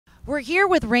We're here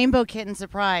with Rainbow Kitten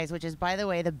Surprise, which is, by the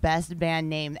way, the best band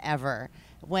name ever.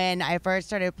 When I first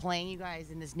started playing you guys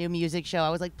in this new music show,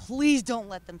 I was like, please don't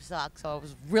let them suck. So I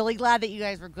was really glad that you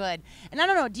guys were good. And I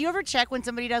don't know, do you ever check when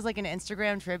somebody does like an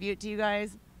Instagram tribute to you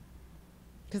guys?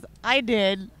 Because I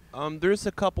did. There's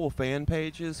a couple fan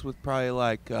pages with probably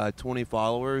like 20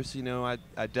 followers. You know, I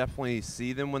definitely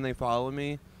see them when they follow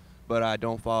me, but I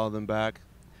don't follow them back.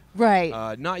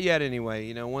 Right. Not yet anyway.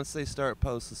 You know, once they start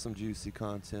posting some juicy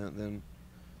content, then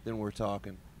we're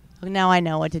talking. Now I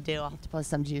know what to do. I'll have to post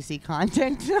some juicy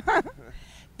content.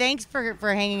 Thanks for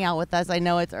hanging out with us. I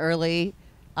know it's early.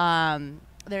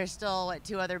 There's still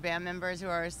 2 other band members who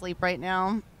are asleep right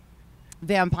now.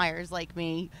 Vampires like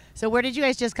me. So where did you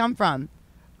guys just come from?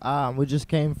 We just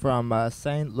came from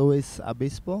San Luis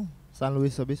Obispo.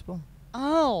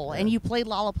 Oh, Yeah. and you played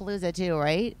Lollapalooza too,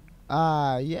 right?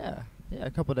 Yeah,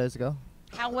 a couple days ago.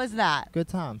 How was that? Good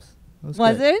times. Was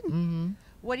good. it? Mm-hmm.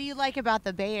 What do you like about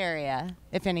the Bay Area,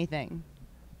 if anything?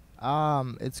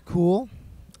 It's cool.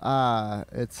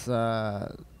 It's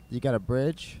you got a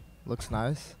bridge. Looks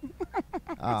nice.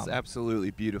 It's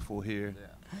absolutely beautiful here.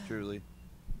 Yeah. Truly.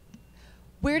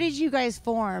 Where did you guys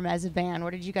form as a band?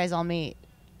 Where did you guys all meet?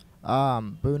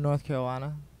 Boone, North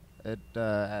Carolina, at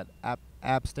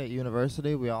App State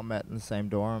University. We all met in the same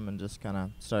dorm and just kind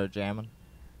of started jamming.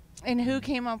 And who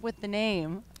came up with the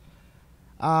name?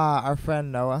 Our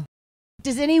friend Noah.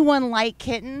 Does anyone like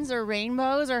kittens or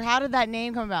rainbows, or how did that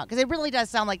name come about? Because it really does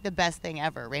sound like the best thing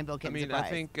ever, Rainbow Kitten Surprise. I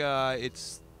think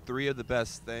it's 3 of the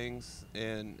best things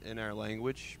in our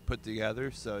language put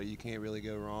together, so you can't really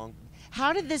go wrong.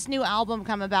 How did this new album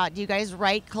come about? Do you guys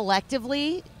write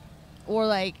collectively, or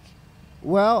like?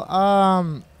 Well,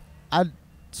 I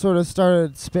sort of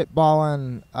started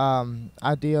spitballing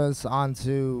ideas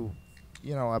onto,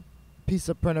 a piece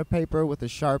of printer paper with a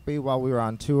Sharpie while we were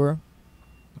on tour.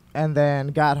 And then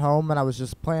got home and I was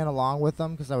just playing along with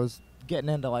them because I was getting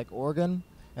into like organ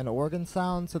and organ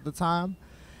sounds at the time.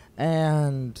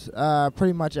 And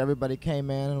pretty much everybody came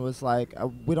in and was like,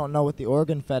 we don't know what the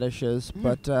organ fetish is,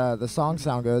 but the songs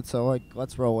sound good, so like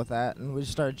let's roll with that. And we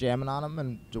just started jamming on them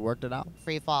and worked it out.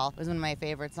 Free Fall was one of my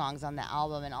favorite songs on the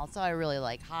album, and also I really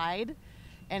like Hide.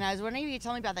 And I was wondering if you could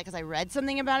tell me about that because I read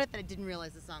something about it that I didn't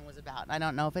realize the song was about. I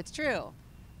don't know if it's true.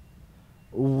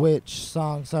 Which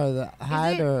songs are the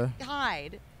Hide or?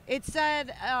 Hide. It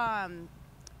said,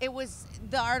 it was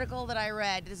the article that I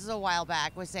read, this is a while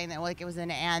back, was saying that like it was an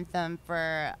anthem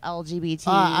for LGBT.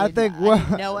 I think,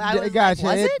 gotcha.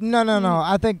 Like, was it? No.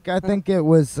 I think it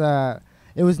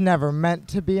was never meant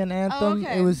to be an anthem. Oh,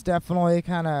 okay. It was definitely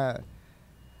kind of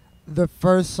the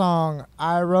first song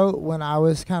I wrote when I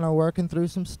was kind of working through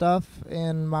some stuff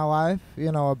in my life,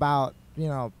 about,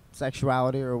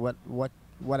 sexuality or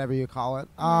whatever you call it.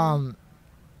 And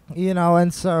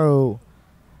so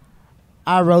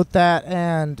I wrote that,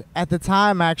 and at the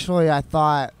time, actually, I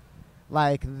thought,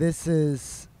 like, this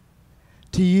is,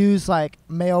 to use, like,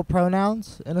 male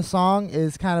pronouns in a song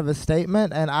is kind of a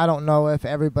statement, and I don't know if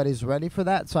everybody's ready for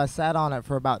that, so I sat on it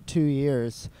for about 2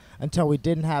 years until we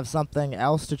didn't have something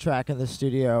else to track in the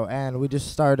studio, and we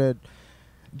just started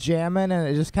jamming, and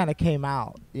it just kind of came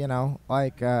out,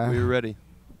 like... We were ready.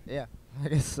 Yeah.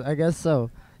 I guess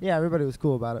so. Yeah, everybody was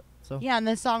cool about it. So yeah, and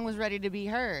the song was ready to be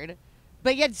heard.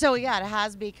 But yet, so yeah, it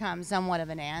has become somewhat of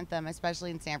an anthem, especially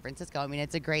in San Francisco. I mean,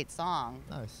 it's a great song.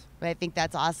 Nice. But I think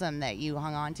that's awesome that you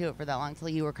hung on to it for that long until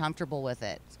you were comfortable with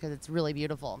it, because it's really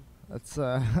beautiful. That's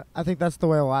I think that's the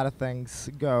way a lot of things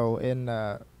go in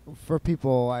for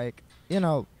people like,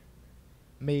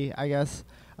 me, I guess.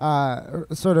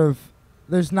 Sort of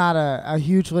there's not a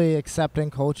hugely accepting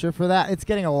culture for that. It's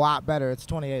getting a lot better. It's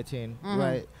 2018,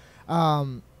 right?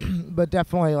 But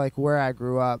definitely, like, where I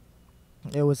grew up,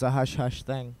 it was a hush-hush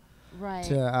thing, right?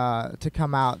 To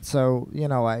come out. So,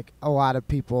 like, a lot of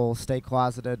people stay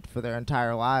closeted for their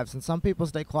entire lives, and some people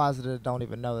stay closeted and don't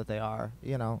even know that they are,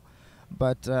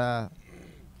 But I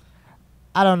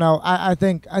don't know. I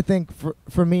think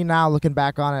for me now, looking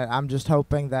back on it, I'm just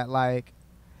hoping that, like,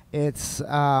 it's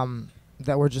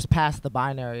that we're just past the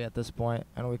binary at this point,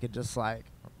 and we could just, like,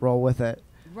 roll with it.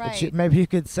 Right. Maybe you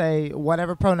could say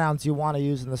whatever pronouns you want to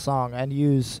use in the song and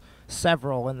use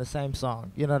several in the same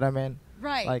song. You know what I mean?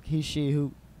 Right. Like he, she,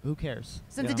 who cares?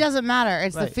 Since it doesn't matter,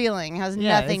 it's Right. the feeling. It has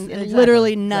Yeah, nothing, exactly,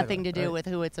 literally nothing exactly, to do right. with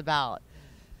who it's about.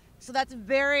 So that's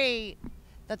very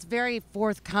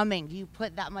forthcoming. Do you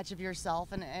put that much of yourself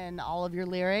in all of your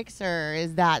lyrics, or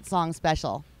is that song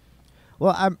special?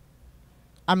 Well,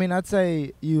 I mean, I'd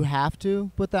say you have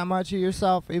to put that much of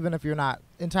yourself, even if you're not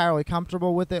entirely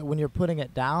comfortable with it when you're putting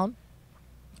it down.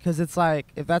 Because it's like,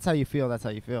 if that's how you feel, that's how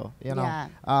you feel, Yeah.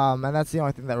 And that's the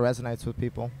only thing that resonates with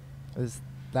people is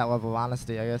that level of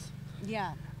honesty, I guess.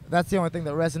 Yeah. That's the only thing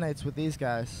that resonates with these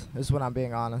guys, is when I'm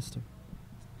being honest.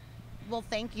 Well,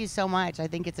 thank you so much. I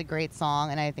think it's a great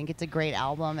song, and I think it's a great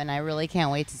album, and I really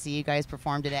can't wait to see you guys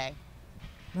perform today.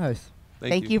 Nice.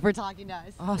 Thank you for talking to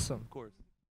us. Awesome. Of course.